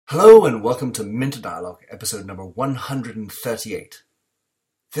Hello and welcome to Minter Dialogue, episode number 138.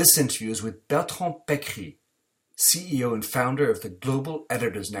 This interview is with Bertrand Pécresse, CEO and founder of the Global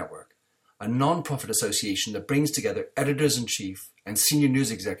Editors Network, a non-profit association that brings together editors-in-chief and senior news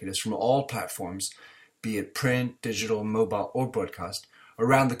executives from all platforms, be it print, digital, mobile, or broadcast,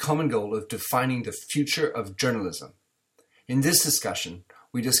 around the common goal of defining the future of journalism. In this discussion,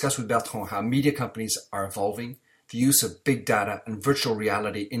 we discuss with Bertrand how media companies are evolving, the use of big data and virtual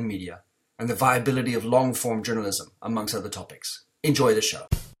reality in media, and the viability of long-form journalism, amongst other topics. Enjoy the show.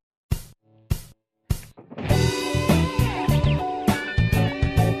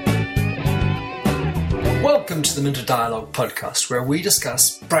 Welcome to the Minter Dialogue podcast, where we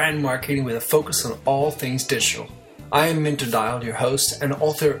discuss brand marketing with a focus on all things digital. I am Minter Dial, your host and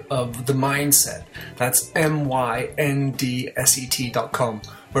author of The Mindset. That's MYNDSET.com,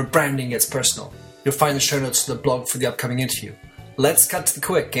 where branding gets personal. You'll find the show notes to the blog for the upcoming interview. Let's cut to the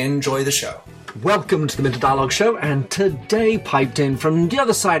quick. Enjoy the show. Welcome to the Minter Dialogue show, and today, piped in from the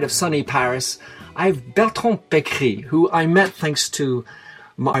other side of sunny Paris, I have Bertrand Pécresse, who I met thanks to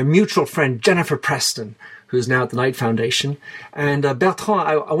my mutual friend Jennifer Preston, who's now at the Knight Foundation. And Bertrand,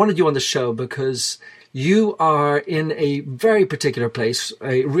 I wanted you on the show because you are in a very particular place,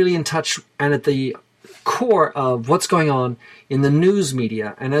 really in touch and at the core of what's going on in the news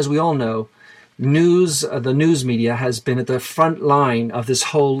media. And as we all know, the news media has been at the front line of this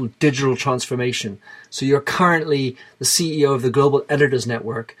whole digital transformation. So you're currently the CEO of the Global Editors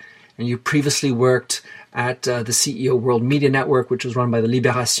Network, and you previously worked at the CEO World Media Network, which was run by the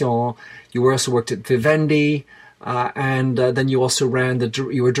Libération. You also worked at Vivendi, and then you also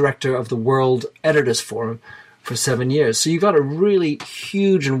you were director of the World Editors Forum for 7 years. So you got a really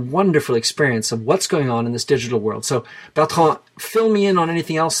huge and wonderful experience of what's going on in this digital world. So Bertrand, fill me in on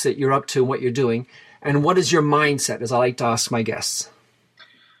anything else that you're up to and what you're doing. And what is your mindset, as I like to ask my guests?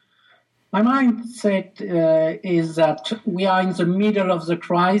 My mindset is that we are in the middle of the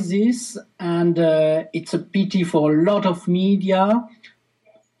crisis, and it's a pity for a lot of media.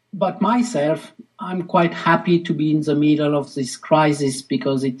 But myself, I'm quite happy to be in the middle of this crisis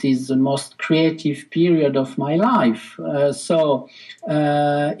because it is the most creative period of my life. So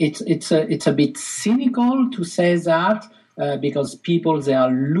it's a bit cynical to say that because people, they are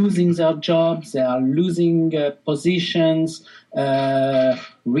losing their jobs, they are losing positions,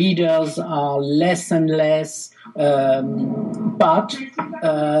 readers are less and less. But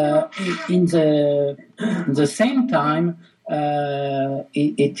in the same time,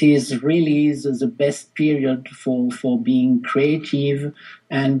 it is really the best period for being creative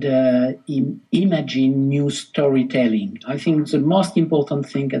and imagine new storytelling. I think the most important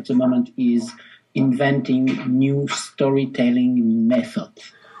thing at the moment is inventing new storytelling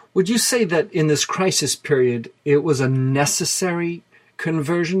methods. Would you say that in this crisis period, it was a necessary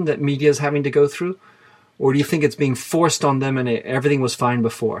conversion that media is having to go through? Or do you think it's being forced on them and everything was fine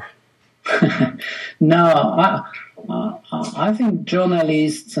before? No, I think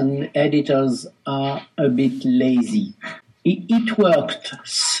journalists and editors are a bit lazy. It worked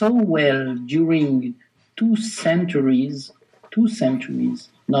so well during 2 centuries,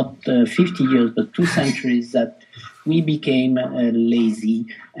 not 50 years, but 2 centuries, that we became lazy,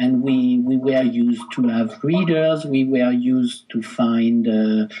 and we were used to have readers, we were used to find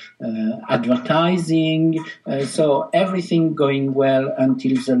advertising, so everything going well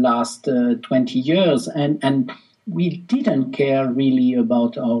until the last 20 years, and we didn't care really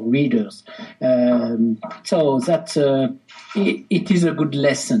about our readers. So that's it is a good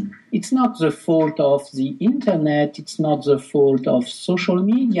lesson. It's not the fault of the internet, it's not the fault of social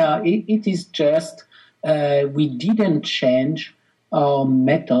media, it is just we didn't change our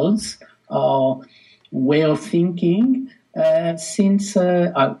methods, our way of thinking since,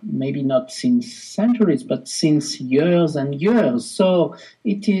 maybe not since centuries, but since years and years. So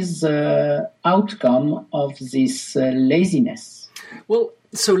it is outcome of this laziness. Well,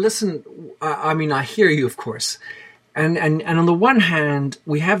 so listen, I mean, I hear you, of course. And on the one hand,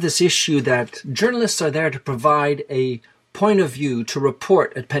 we have this issue that journalists are there to provide a point of view, to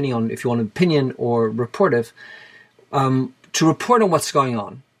report, depending on if you want an opinion or reportive, to report on what's going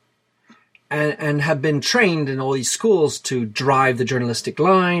on, and have been trained in all these schools to drive the journalistic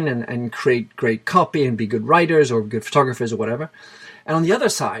line and create great copy and be good writers or good photographers or whatever. And on the other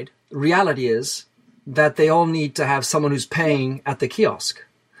side, the reality is that they all need to have someone who's paying at the kiosk.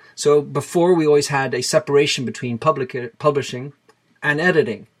 So before, we always had a separation between publishing and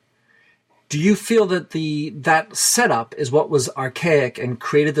editing. Do you feel that that setup is what was archaic and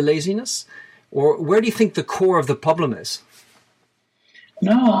created the laziness? Or where do you think the core of the problem is?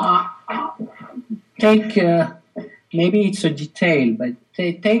 No, take maybe it's a detail, but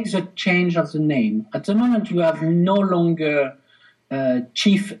take the change of the name. At the moment, you have no longer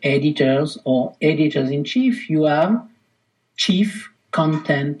chief editors or editors-in-chief. You have chief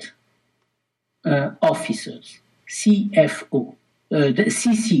content officers, CFO, the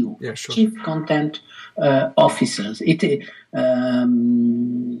CCO, yeah, sure. Chief Content Officers.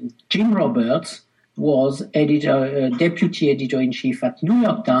 Jim Roberts was deputy editor-in-chief at New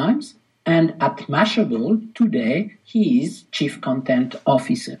York Times, and at Mashable today he is Chief Content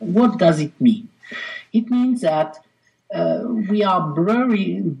Officer. What does it mean? It means that we are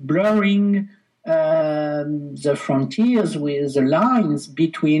blurring the frontiers with the lines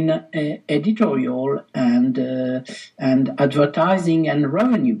between editorial and advertising and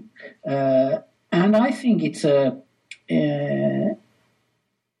revenue, and I think it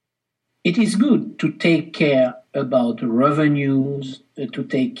is good to take care about revenues, to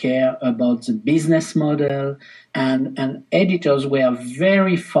take care about the business model, and editors were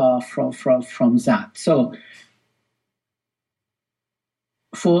very far from that. So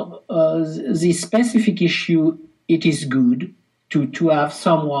for this specific issue, it is good to have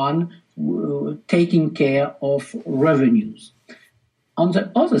someone taking care of revenues. On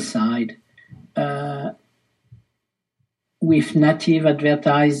the other side, with native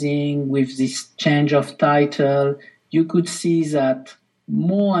advertising, with this change of title, you could see that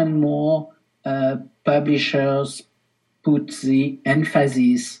more and more publishers put the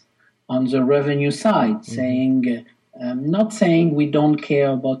emphasis on the revenue side, saying, not saying we don't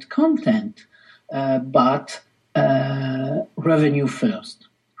care about content, but revenues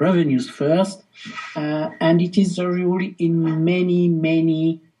first, and it is the rule in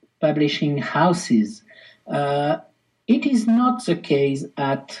many publishing houses. It is not the case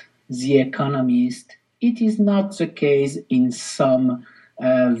at The Economist. It is not the case in some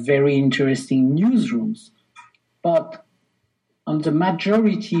very interesting newsrooms. But on the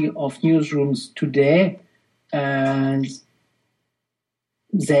majority of newsrooms today,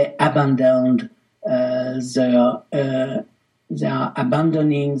 they abandoned they are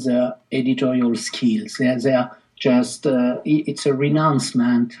abandoning the editorial skills. They are just it's a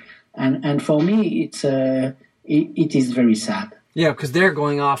renouncement, and for me it is very sad. Yeah, because they're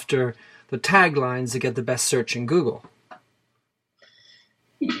going after the taglines to get the best search in Google.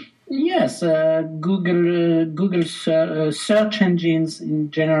 Yes, Google search engines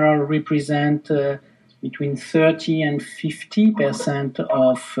in general represent between 30 and 50%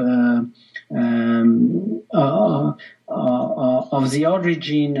 of the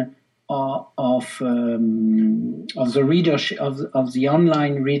origin of the readership of the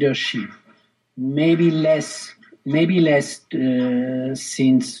online readership. Maybe less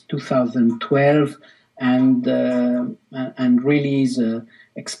since 2012, and really the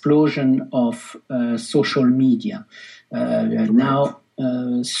explosion of social media. Now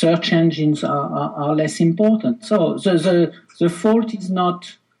search engines are less important. So the fault is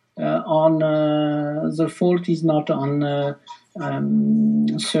not on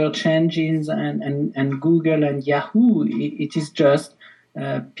search engines and Google and Yahoo. It is just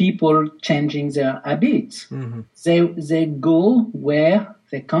people changing their habits. Mm-hmm. They go where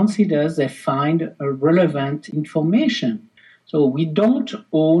they consider they find a relevant information. So we don't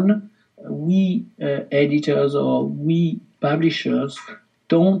own, editors or we publishers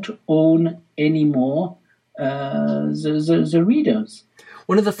don't own anymore the readers.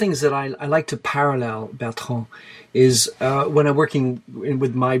 One of the things that I like to parallel, Bertrand, is when I'm working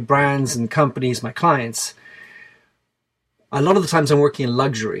with my brands and companies, my clients, a lot of the times I'm working in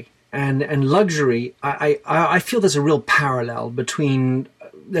luxury. And luxury, I feel there's a real parallel between,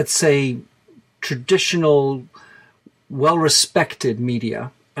 let's say, traditional, well-respected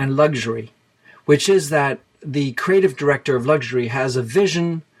media and luxury, which is that the creative director of luxury has a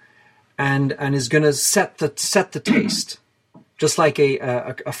vision and is going to set the taste. Just like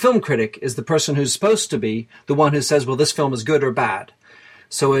a film critic is the person who's supposed to be the one who says, well, this film is good or bad.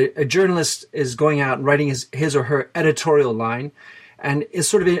 So a journalist is going out and writing his or her editorial line, and is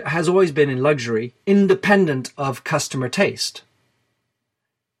sort of has always been in luxury, independent of customer taste.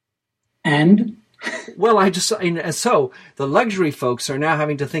 And? Well, so the luxury folks are now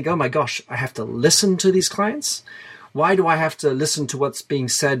having to think, oh my gosh, I have to listen to these clients? Why do I have to listen to what's being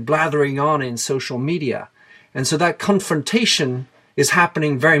said, blathering on in social media? And so that confrontation is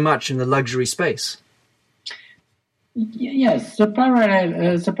happening very much in the luxury space. Yes, the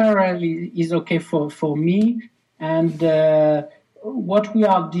parallel is okay for me. And what we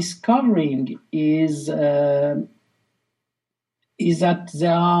are discovering is that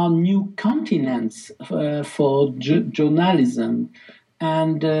there are new continents for journalism,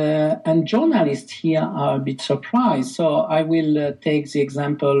 And journalists here are a bit surprised. So I will take the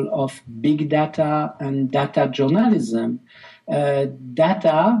example of big data and data journalism.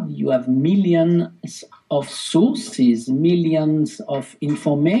 Data, you have millions of sources, millions of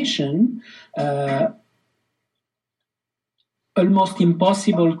information, almost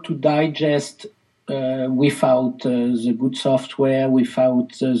impossible to digest without the good software,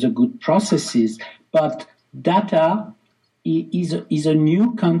 without the good processes. But data is a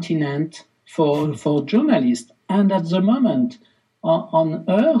new continent for journalists. And at the moment, on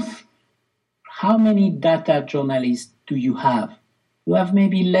Earth, how many data journalists do you have? You have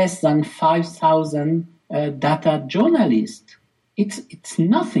maybe less than 5,000 data journalists. It's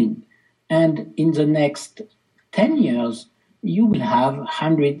nothing. And in the next 10 years, you will have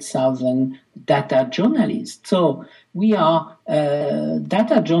 100,000 data journalists. So we are,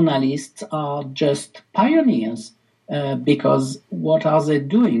 data journalists are just pioneers because what are they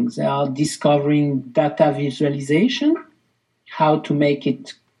doing? They are discovering data visualization, how to make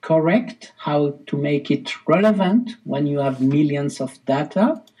it correct, how to make it relevant when you have millions of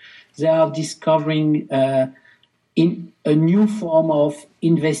data. They are discovering in a new form of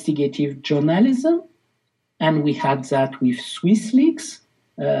investigative journalism, and we had that with Swiss Leaks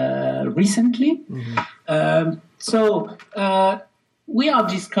recently. Mm-hmm. So we are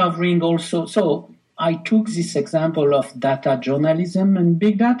discovering also. So I took this example of data journalism and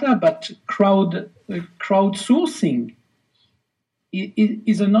big data, but crowdsourcing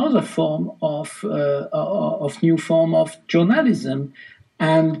is another form of new form of journalism,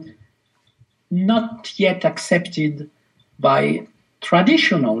 and not yet accepted by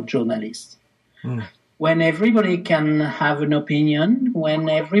traditional journalists. Mm. When everybody can have an opinion, when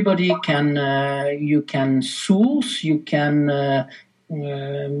everybody can, you can source, you can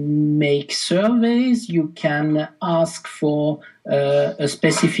make surveys, you can ask for a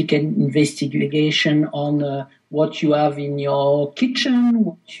specific investigation on what you have in your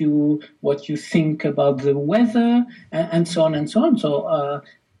kitchen, what you think about the weather, and so on and so on. So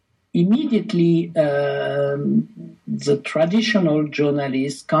immediately, the traditional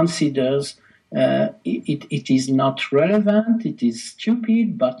journalist considers it is not relevant, it is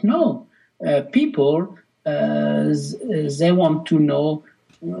stupid. But no, people they want to know,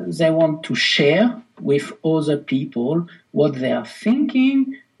 they want to share with other people what they are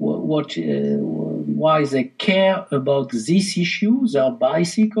thinking, why they care about this issue, their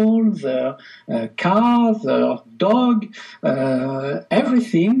bicycle, their car, their dog,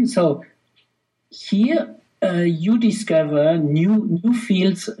 everything. So here you discover new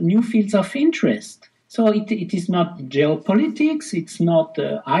fields of interest. So it is not geopolitics, it's not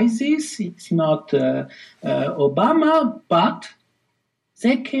ISIS, it's not Obama, but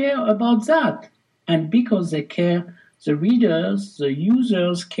they care about that. And because they care, the readers, the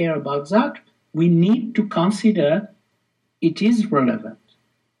users care about that, we need to consider it is relevant.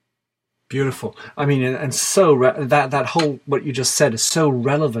 Beautiful. I mean, and so that whole, what you just said is so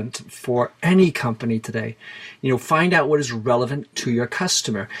relevant for any company today. You know, find out what is relevant to your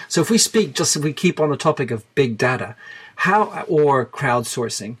customer. So if we keep on the topic of big data, or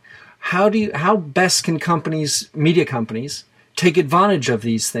crowdsourcing, how best can media companies take advantage of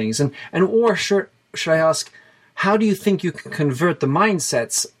these things? Or should I ask, how do you think you can convert the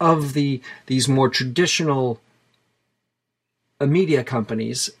mindsets of these more traditional media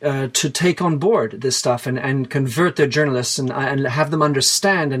companies to take on board this stuff and convert their journalists and have them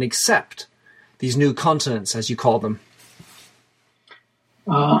understand and accept these new continents, as you call them?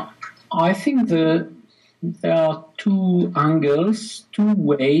 I think there are two angles, two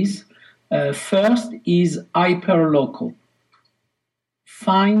ways. First is hyperlocal.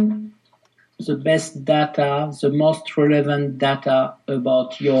 Find the best data, the most relevant data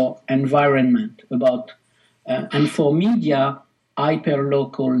about your environment, and for media,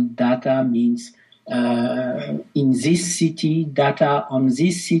 hyperlocal data means in this city, data on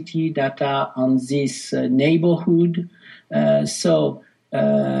this city, data on this neighborhood. So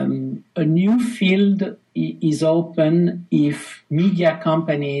a new field is open if media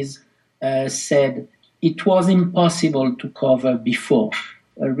companies said it was impossible to cover before.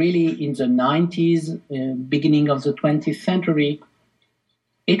 Really, in the 90s, beginning of the 20th century,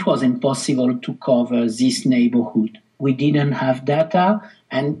 it was impossible to cover this neighborhood. We didn't have data,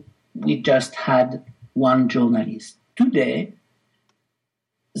 and we just had one journalist. Today,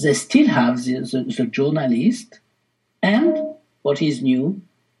 they still have the journalist, and what is new,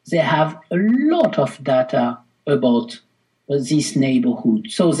 they have a lot of data about this neighborhood.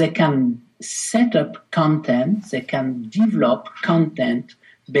 So they can set up content, they can develop content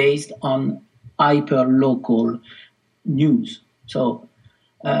based on hyper-local news. So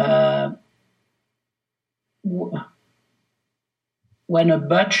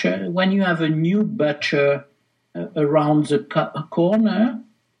When you have a new butcher around the corner,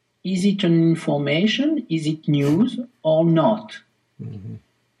 is it an information? Is it news or not? Mm-hmm.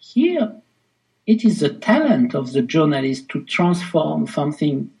 Here, it is the talent of the journalist to transform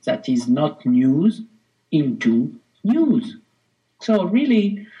something that is not news into news. So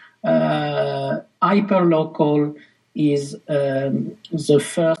really, hyperlocal is the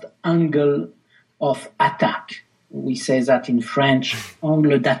first angle of attack. We say that in French,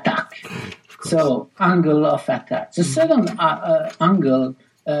 angle d'attaque. So, angle of attack. The second angle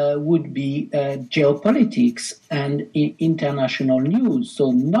would be geopolitics and international news.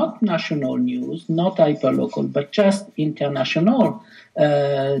 So, not national news, not hyperlocal, but just international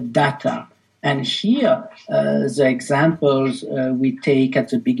data. And here, the examples we take at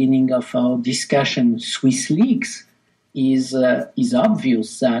the beginning of our discussion, Swiss leaks, is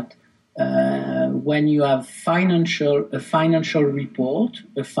obvious that when you have a financial report,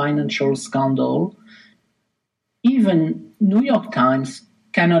 a financial scandal, even New York Times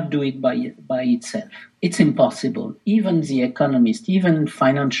cannot do it by itself. It's impossible. Even The Economist, even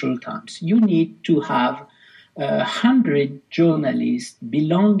Financial Times, you need to have 100 journalists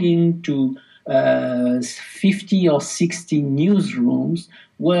belonging to 50 or 60 newsrooms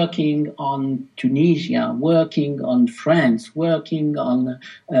working on Tunisia, working on France, working on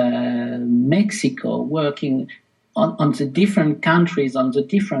Mexico, working on the different countries, on the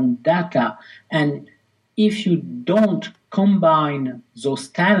different data. And if you don't combine those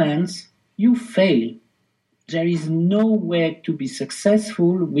talents, you fail. There is no way to be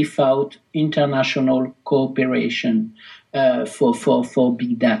successful without international cooperation for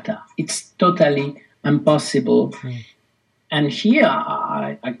big data. It's totally impossible. Mm. And here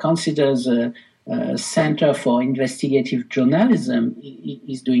I consider the Center for Investigative Journalism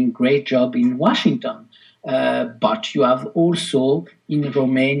is doing a great job in Washington. But you have also in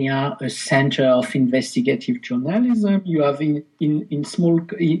Romania a Center of Investigative Journalism. You have in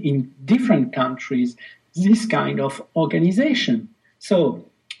different countries this kind of organization. So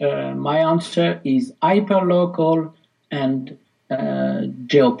my answer is hyperlocal and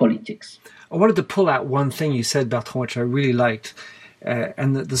geopolitics. I wanted to pull out one thing you said, Bertrand, which I really liked,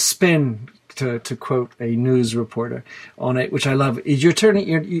 and the spin, to quote a news reporter on it, which I love, is you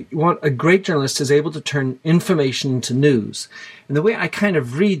want a great journalist is able to turn information into news. And the way I kind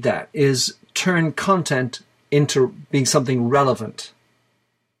of read that is turn content into being something relevant.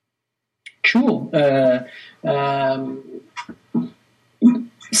 Sure.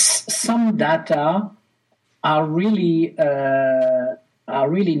 Some data are really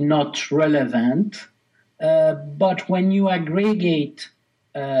not relevant, but when you aggregate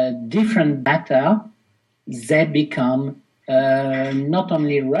different data, they become not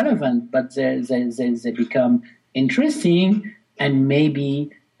only relevant, but they become interesting and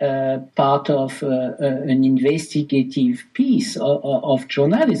maybe part of an investigative piece of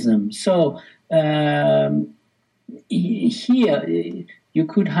journalism. So here you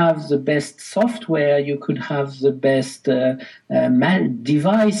could have the best software, you could have the best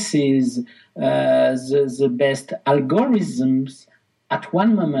devices, the best algorithms. At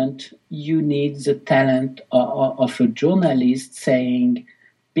one moment, you need the talent of a journalist saying,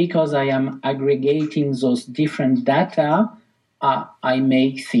 because I am aggregating those different data, I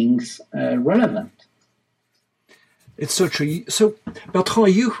make things relevant. It's so true. So,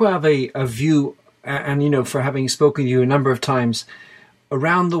 Bertrand, you who have a view, and for having spoken to you a number of times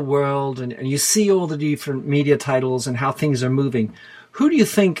around the world, and you see all the different media titles and how things are moving, who do you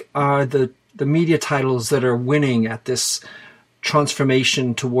think are the media titles that are winning at this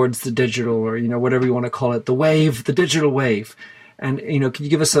transformation towards the digital, or whatever you want to call it, the digital wave? And can you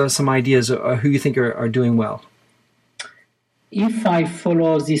give us some ideas of who you think are doing well? If I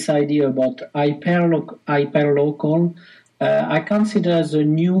follow this idea about hyperlocal, I consider the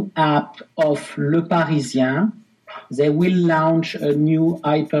new app of Le Parisien. They will launch a new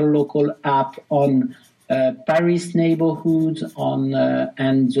hyperlocal app on Paris neighborhoods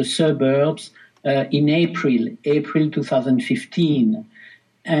and the suburbs in April 2015.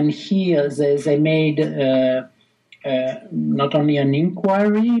 And here they made not only an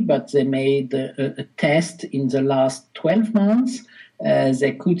inquiry, but they made a test in the last 12 months.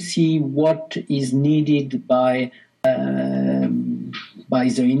 They could see what is needed by the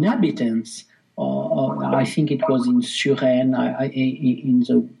inhabitants. I think it was in Suresnes, in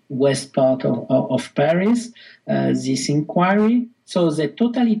the west part of Paris, this inquiry. So they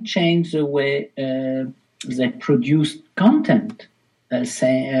totally changed the way they produced content,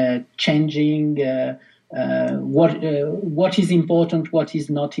 changing what is important, what is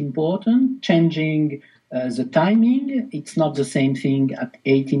not important, changing the timing. It's not the same thing at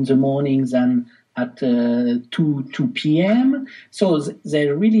 8 in the morning than at 2 p.m. So they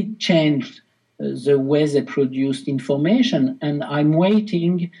really changed the way they produced information, and I'm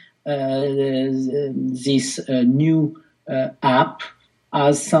waiting this new app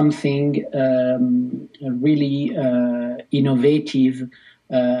as something really innovative.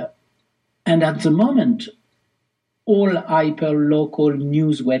 And at the moment, all hyper-local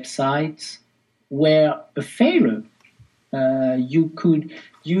news websites were a failure.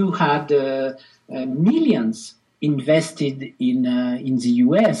 You had millions invested in the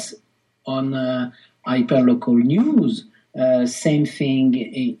US on hyper-local news. Same thing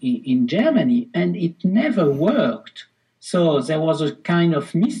in Germany, and it never worked. So there was a kind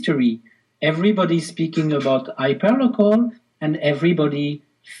of mystery. Everybody speaking about hyperlocal and everybody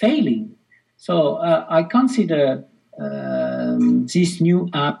failing. So I consider this new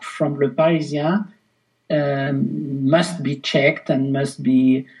app from Le Parisien must be checked and must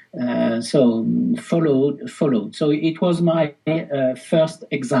be followed. So it was my first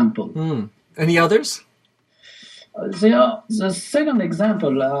example. Any others? The second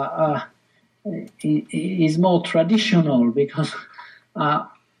example is more traditional because I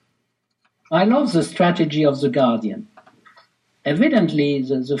love the strategy of The Guardian. Evidently,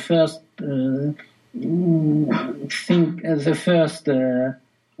 the first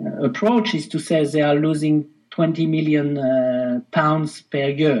approach is to say they are losing 20 million pounds per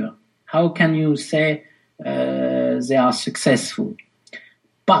year. How can you say they are successful?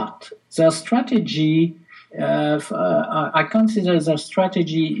 But their strategy, I consider their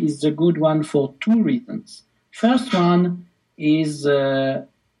strategy is a good one for two reasons. First one is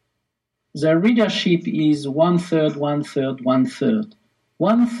the readership is 1/3, 1/3, 1/3.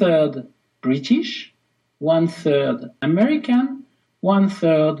 1/3 British, 1/3 American,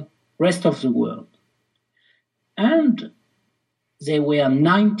 1/3 rest of the world. And they were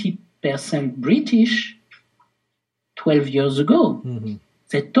 90% British 12 years ago. Mm-hmm.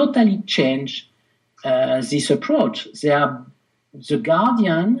 They totally changed this approach. The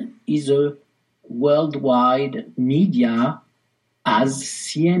Guardian is a worldwide media as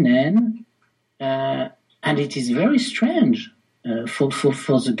CNN, and it is very strange for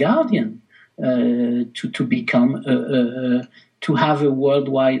The Guardian to become to have a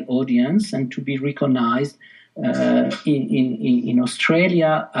worldwide audience and to be recognized in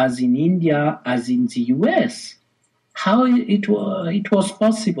Australia, as in India, as in the US. How it was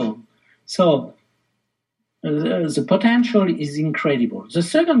possible? So the potential is incredible. The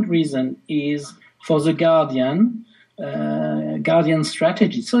second reason is for The Guardian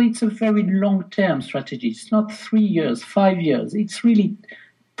strategy. So it's a very long-term strategy. It's not 3 years, 5 years. It's really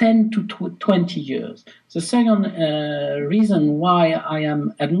 10 to 20 years. The second reason why I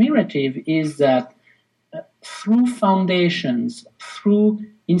am admirative is that through foundations, through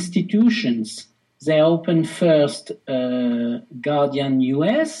institutions, they opened first Guardian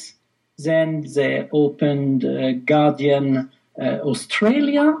US, then they opened Guardian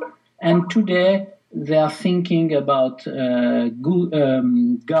Australia, and today they are thinking about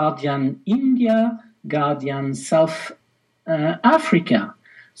Guardian India, Guardian South Africa.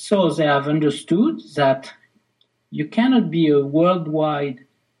 So they have understood that you cannot be a worldwide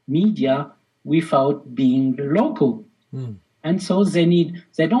media without being local. Mm. And so they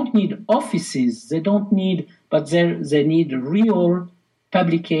don't need offices, they need real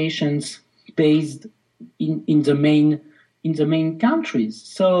publications based in the main countries.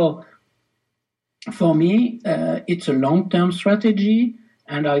 So for me, it's a long-term strategy,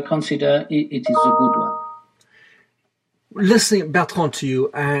 and I consider it is a good one. Listening, Bertrand, to you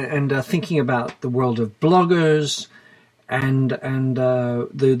and thinking about the world of bloggers and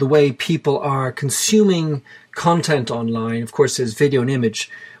the way people are consuming content online. Of course, there's video and image.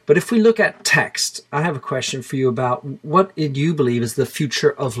 But if we look at text, I have a question for you about what do you believe is the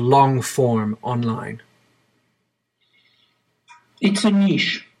future of long form online? It's a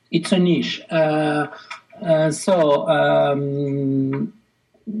niche.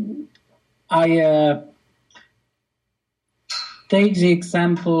 I take the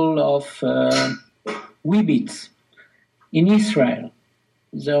example of Weebits in Israel.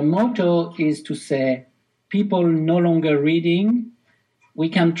 The motto is to say, people no longer reading, we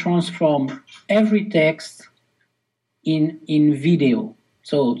can transform every text in video.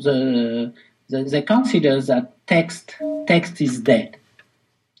 So they consider that text is dead.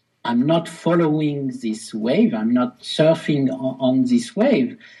 I'm not following this wave. I'm not surfing on this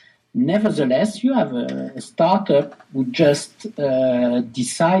wave. Nevertheless, you have a startup who just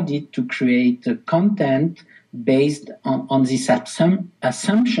decided to create content based on this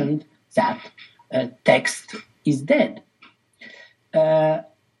assumption that text is dead. And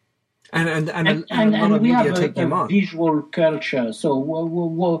we have a visual culture.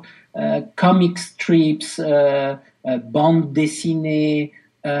 So comic strips, bande dessinée,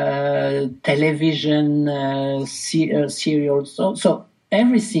 television serials. So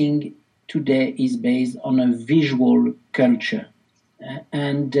everything today is based on a visual culture.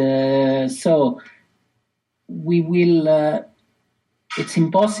 So we will... it's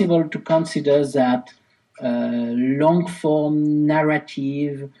impossible to consider that long-form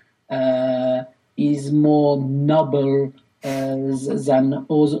narrative is more noble than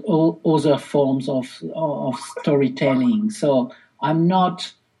other forms of storytelling. So I'm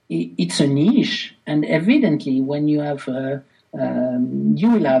not... It's a niche, and evidently when you have... you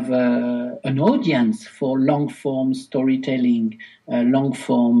will have an audience for long-form storytelling,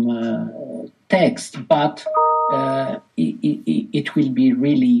 long-form text, but it will be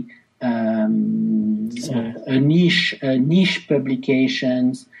really a niche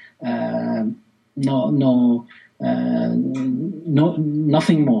publications.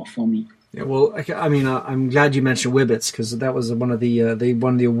 Nothing more for me. Yeah, well, I mean, I'm glad you mentioned Wibbits, because that was one of they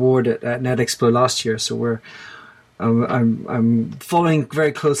won the award at NetExpo last year. So I'm following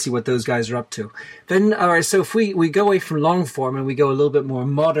very closely what those guys are up to. Then, all right, so if we go away from long form and we go a little bit more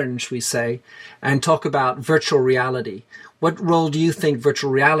modern, shall we say, and talk about virtual reality, what role do you think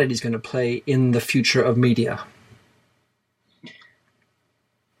virtual reality is going to play in the future of media?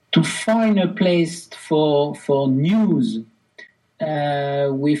 To find a place for news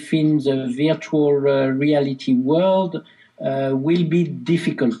within the virtual reality world will be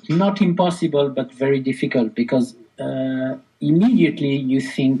difficult. Not impossible, but very difficult, because immediately you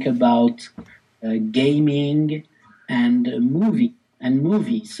think about gaming and movie.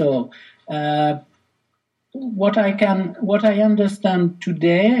 So what I understand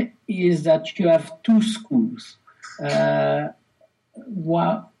today is that you have two schools.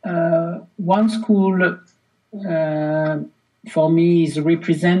 One school for me is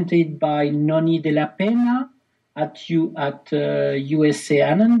represented by Noni de la Pena at USA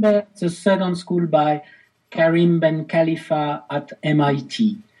Annenberg. The second school by Karim Ben Khalifa at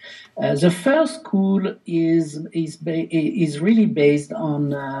MIT. The first school is really based on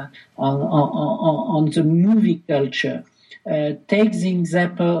the movie culture. Take the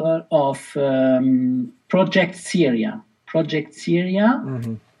example of Project Syria. Project Syria.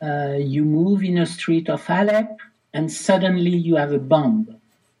 Mm-hmm. You move in a street of Aleppo, and suddenly you have a bomb.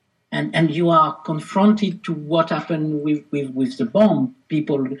 And you are confronted to what happened with the bomb.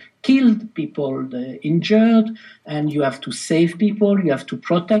 People killed, people injured, and you have to save people, you have to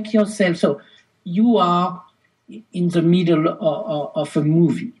protect yourself. So you are in the middle of a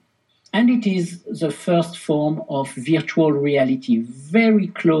movie. And it is the first form of virtual reality, very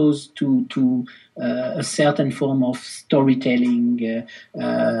close to a certain form of storytelling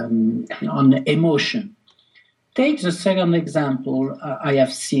on emotion. Take the second example I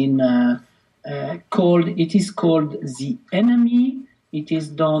have seen called The Enemy. It is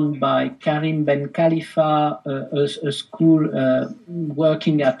done by Karim Ben Khalifa, a school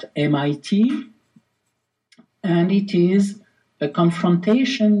working at MIT. And it is a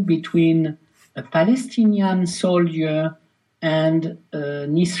confrontation between a Palestinian soldier and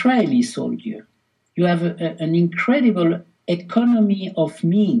an Israeli soldier. You have an incredible economy of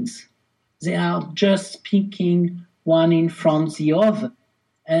means. They are just speaking one in front of the other,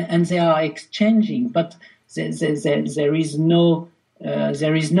 and they are exchanging. But there is no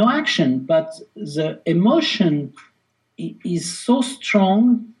action. But the emotion is so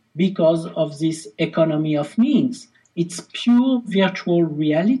strong because of this economy of means. It's pure virtual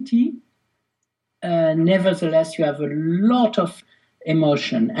reality. Nevertheless, you have a lot of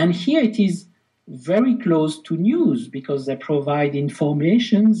emotion, and here it is very close to news because they provide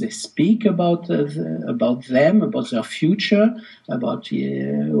information, they speak about them, about their future, about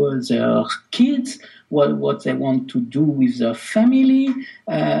their kids, what they want to do with their family,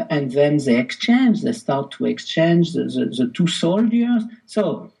 and then they start to exchange the two soldiers.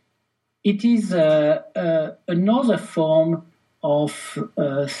 So it is another form of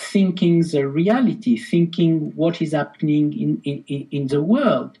thinking the reality, thinking what is happening in the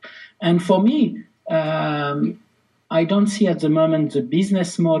world. And for me, I don't see at the moment the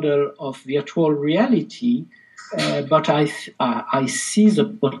business model of virtual reality, but I see the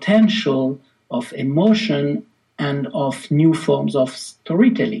potential of emotion and of new forms of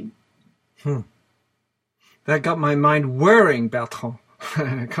storytelling. That got my mind whirring, Bertrand.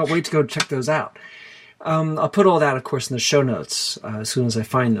 Can't wait to go check those out. I'll put all that, of course, in the show notes as soon as I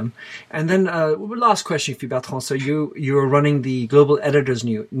find them. And then last question for you, Bertrand. So you're running the Global Editors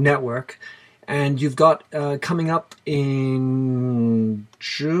Network, and you've got coming up in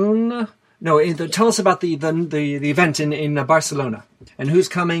June. No, tell us about the event in Barcelona, and who's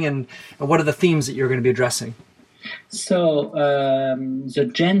coming, and what are the themes that you're going to be addressing. So the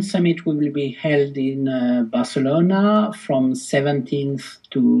Gen Summit will be held in Barcelona from 17th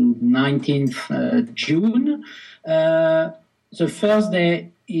to 19th June. The first day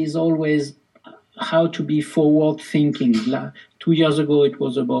is always how to be forward-thinking. 2 years ago, it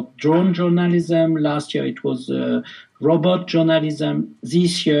was about drone journalism. Last year, it was robot journalism.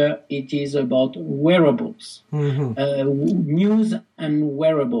 This year, it is about wearables, news and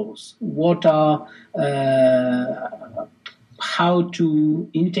wearables. What are how to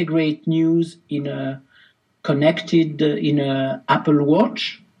integrate news in a connected in a Apple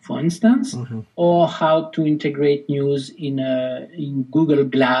Watch, for instance, or how to integrate news in Google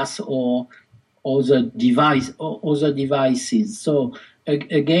Glass or other devices. So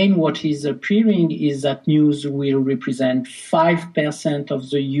again, what is appearing is that news will represent 5% of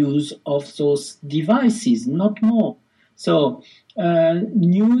the use of those devices, not more. So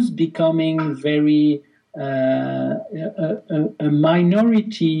news becoming very a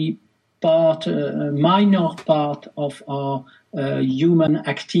minority part, a minor part of our human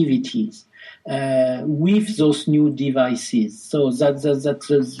activities. With those new devices. So that's I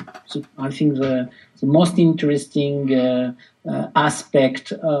think the most interesting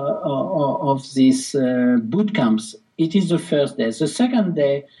aspect of this boot camps. It is the first day. The second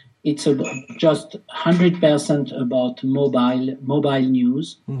day, it's just 100% about mobile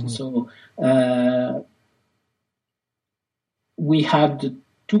news. So we had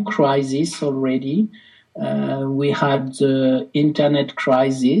 2 crises already. We had the internet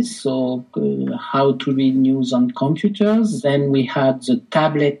crisis, so how to read news on computers. Then we had the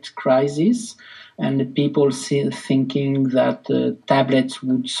tablet crisis, and people thinking that tablets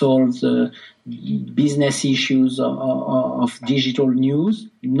would solve the business issues of digital news.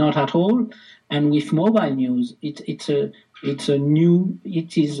 Not at all. And with mobile news, it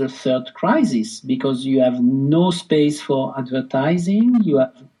is a third crisis, because you have no space for advertising. You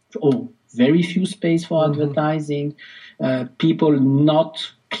have very few space for advertising, people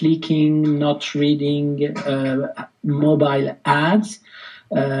not clicking, not reading mobile ads,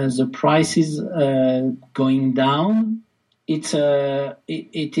 the prices going down. It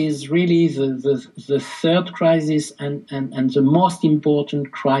is really the third crisis and the most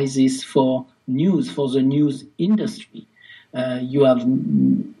important crisis for news, for the news industry. You have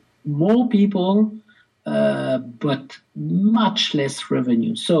more people, but much less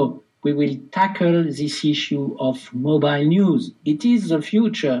revenue. So we will tackle this issue of mobile news. It is the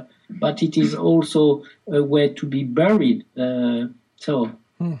future, but it is also a way to be buried.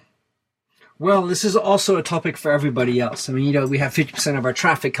 Well, this is also a topic for everybody else. I mean, we have 50% of our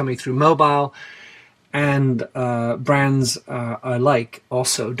traffic coming through mobile, and brands alike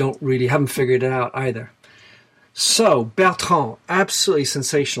also haven't figured it out either. So, Bertrand, absolutely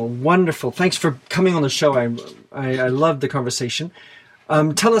sensational, wonderful. Thanks for coming on the show. I loved the conversation.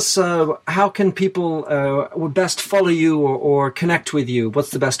 Tell us, how can people would best follow you or connect with you? What's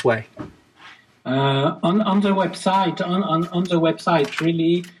the best way? On the website, on the website,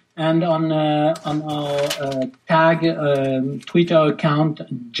 really, and on our tag Twitter account,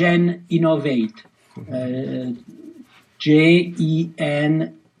 Gen Innovate,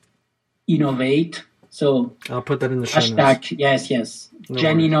 JEN Innovate. So I'll put that in the show notes. Hashtag, yes, no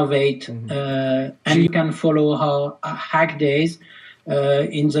Gen worries. Innovate, and you can follow our Hack Days.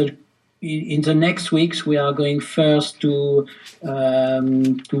 In the next weeks, we are going first to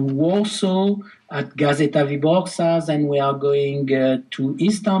Warsaw at Gazeta Wyborcza, then we are going to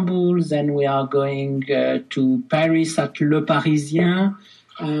Istanbul, then we are going to Paris at Le Parisien,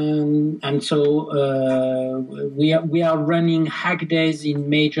 and so we are running Hack Days in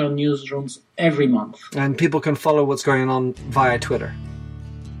major newsrooms every month. And people can follow what's going on via Twitter.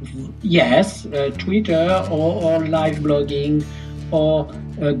 Yes, Twitter or live blogging, or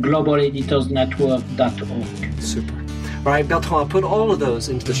globaleditorsnetwork.org. Super. All right, Bertrand, I'll put all of those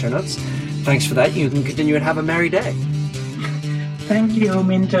into the show notes. Thanks for that. You can continue and have a merry day. Thank you,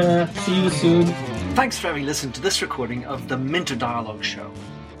 Minter. See you soon. Thanks for having listened to this recording of the Minter Dialogue Show.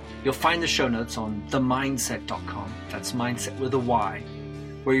 You'll find the show notes on themindset.com. That's mindset with a Y,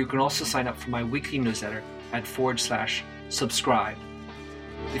 where you can also sign up for my weekly newsletter at /subscribe.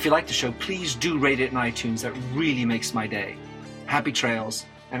 If you like the show, please do rate it in iTunes. That really makes my day. Happy trails,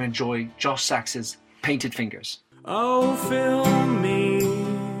 and enjoy Josh Sachs's Painted Fingers. Oh, fill me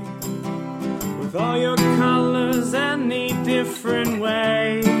different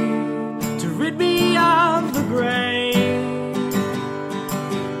way to rid me of the gray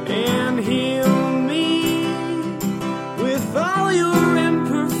and heal me with all your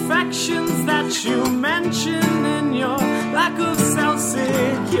imperfections that you mention in your lack of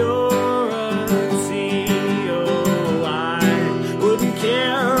self-security. Oh, I wouldn't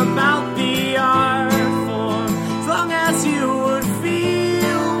care about the art form as long as you would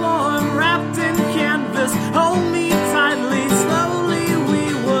feel warm, wrapped in canvas. Hold me tightly, slowly we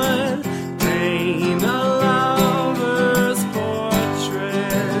would paint a lover's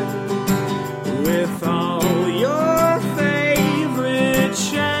portrait with all your favorite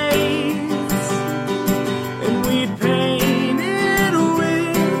shades, and we'd paint it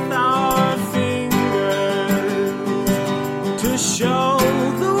with our fingers to show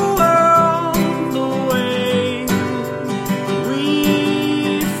the world the way we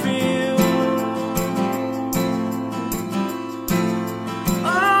feel.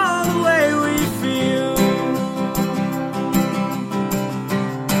 Oh, the way we feel.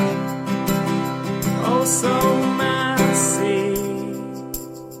 Oh, so messy.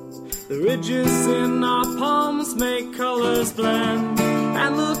 The ridges in our palms make colors blend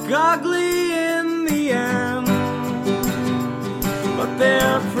and look ugly in the end, but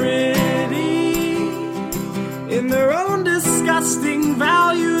they're pretty in their own disgusting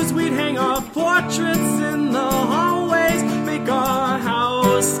values. We'd hang our portraits in the hallways, make our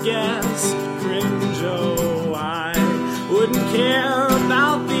house guests cringe. Oh, I wouldn't care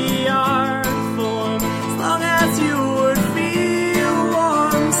about the art form as long as you would feel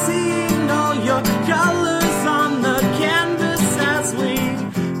warm, seeing all your colors on the canvas as we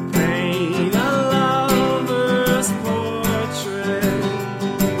paint a lover's portrait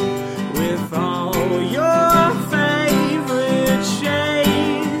with all your favorite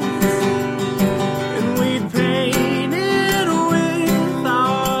shades, and we'd paint it with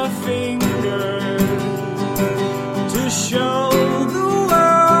our fingers to show the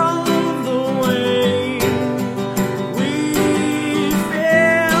world the way we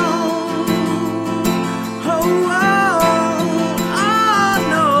feel. Oh,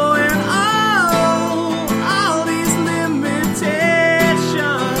 knowing all these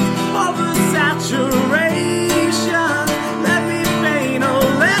limitations, oversaturation. Let me paint, oh,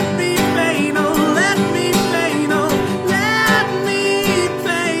 let me paint, oh, let me paint, oh, let me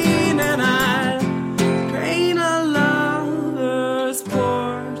paint, and I paint a lover's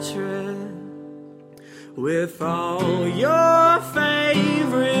portrait with all your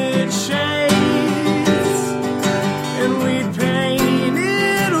favorite shades, and we paint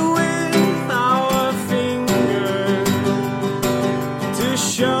it with our fingers to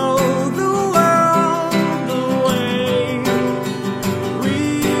show the world the way we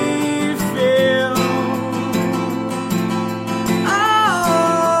feel.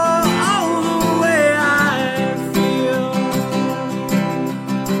 Oh, the way I feel.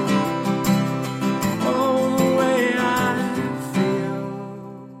 Oh, the way I feel.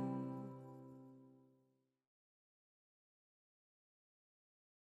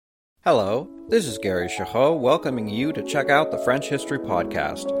 Hello, this is Gary Chahot welcoming you to check out the French History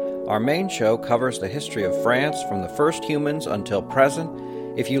Podcast. Our main show covers the history of France from the first humans until present.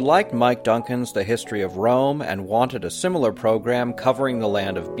 If you liked Mike Duncan's The History of Rome and wanted a similar program covering the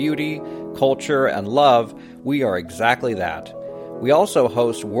land of beauty, culture, and love, we are exactly that. We also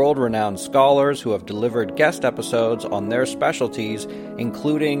host world-renowned scholars who have delivered guest episodes on their specialties,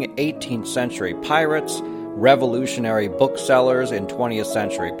 including 18th century pirates, revolutionary booksellers in 20th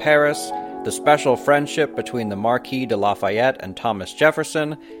century Paris, the special friendship between the Marquis de Lafayette and Thomas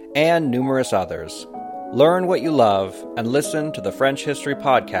Jefferson, and numerous others. Learn what you love and listen to the French History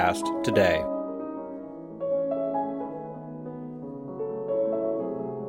Podcast today.